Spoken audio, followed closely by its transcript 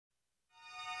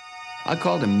I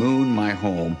called the moon my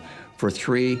home for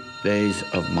 3 days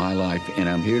of my life, and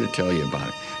I'm here to tell you about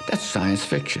it. That's science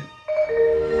fiction.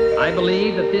 I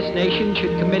believe that this nation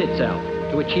should commit itself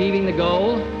to achieving the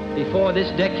goal before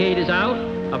this decade is out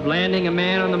of landing a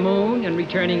man on the moon and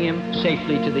returning him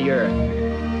safely to the Earth.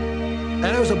 And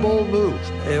it was a bold move.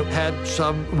 It had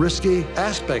some risky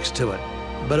aspects to it,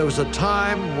 but it was a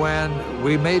time when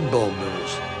we made bold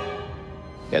moves.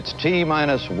 It's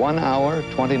T-minus 1 hour,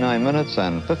 29 minutes,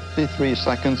 and 53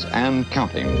 seconds, and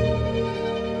counting.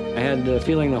 I had the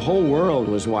feeling the whole world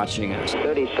was watching us.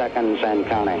 30 seconds and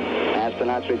counting.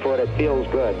 Astronauts report it feels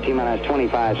good. T-minus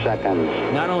 25 seconds.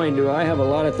 Not only do I have a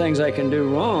lot of things I can do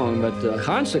wrong, but the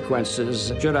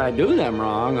consequences, should I do them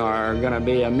wrong, are going to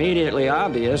be immediately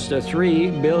obvious to 3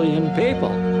 billion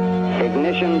people.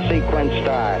 Ignition sequence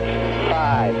starts.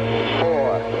 5,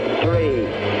 4, 3,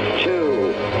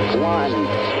 2, 1,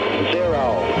 0.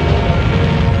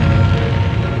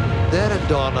 Then it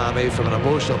dawned on me from an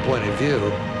emotional point of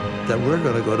view that we're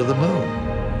going to go to the moon.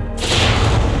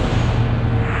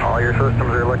 All your systems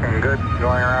are looking good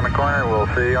going around the corner. We'll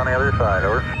see you on the other side.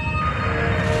 Over.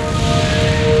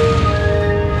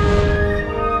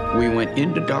 We went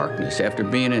into darkness after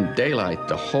being in daylight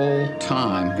the whole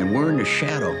time, and we're in the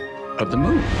shadow of the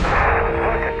moon. Look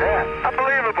at that.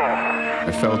 Unbelievable.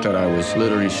 I felt that I was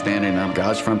literally standing on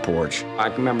God's front porch. I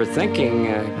remember thinking,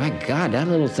 my God, that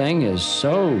little thing is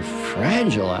so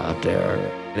fragile out there.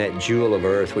 That jewel of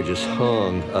Earth was just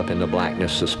hung up in the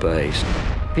blackness of space.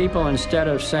 People, instead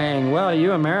of saying, well,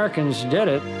 you Americans did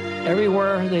it,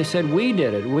 everywhere they said, we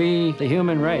did it. We, the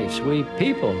human race, we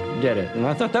people did it. And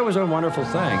I thought that was a wonderful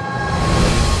thing.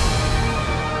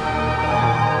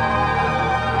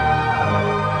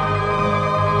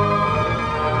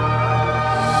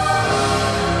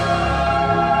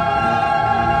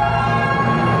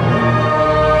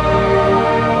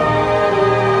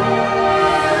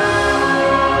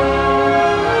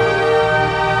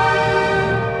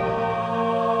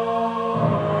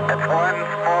 It's one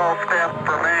small step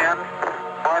for man,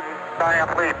 one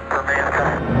giant leap for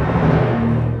mankind.